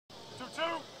2,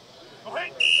 go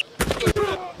ahead.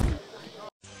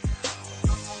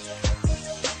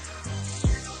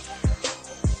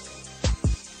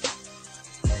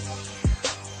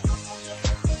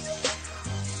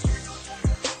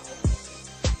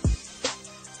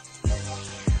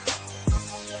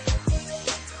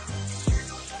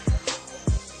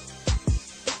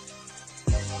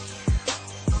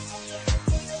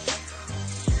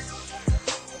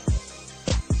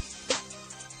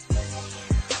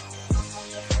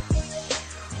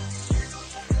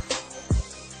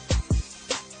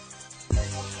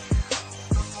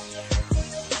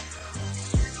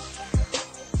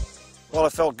 Well,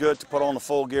 it felt good to put on the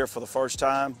full gear for the first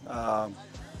time. Got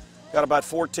about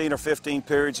 14 or 15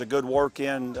 periods of good work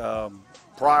in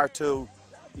prior to,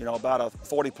 about a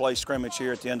 40-play scrimmage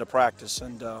here at the end of practice.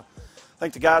 And I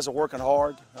think the guys are working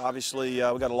hard. Obviously, we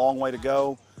got a long way to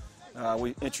go.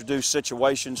 We introduced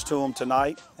situations to them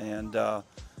tonight, and I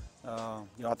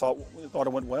thought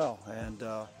it went well, and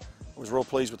I was real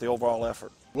pleased with the overall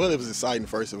effort. Well, it was exciting,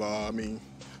 first of all. I mean,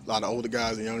 a lot of older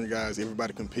guys and younger guys,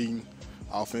 everybody competing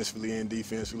offensively and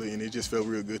defensively, and it just felt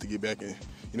real good to get back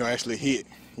and, actually hit,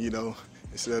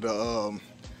 instead of,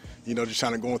 just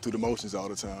trying to go through the motions all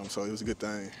the time. So it was a good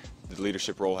thing. The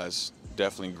leadership role has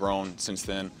definitely grown since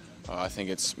then. I think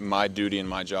it's my duty and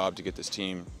my job to get this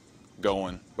team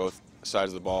going, both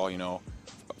sides of the ball,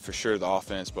 for sure the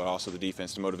offense, but also the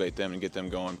defense, to motivate them and get them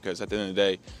going, because at the end of the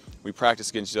day, we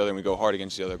practice against each other and we go hard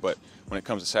against each other, but when it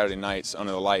comes to Saturday nights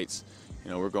under the lights,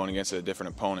 we're going against a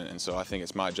different opponent, and so I think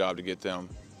it's my job to get them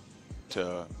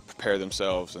to prepare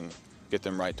themselves and get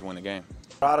them right to win the game.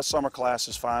 We're out of summer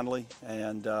classes finally,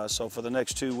 and so for the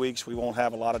next 2 weeks we won't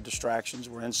have a lot of distractions.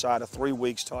 We're inside of 3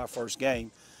 weeks till our first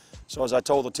game. So as I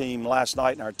told the team last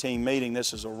night in our team meeting,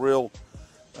 this is a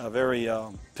very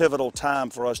pivotal time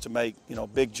for us to make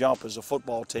big jump as a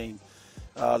football team.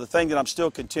 The thing that I'm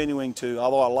still continuing to,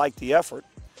 although I like the effort,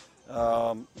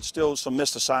 still some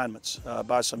missed assignments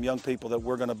by some young people that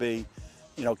we're going to be,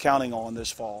 counting on this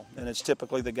fall. And it's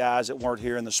typically the guys that weren't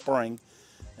here in the spring.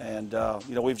 And,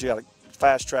 we've got to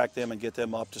fast track them and get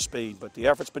them up to speed. But the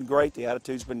effort's been great. The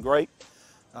attitude's been great.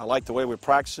 I like the way we're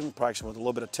practicing with a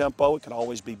little bit of tempo. It can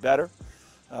always be better.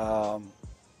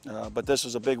 But this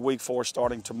is a big week for us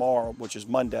starting tomorrow, which is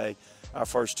Monday, our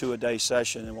first 2-a-day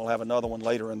session, and we'll have another one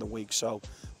later in the week. So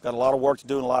we've got a lot of work to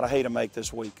do and a lot of hay to make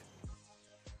this week.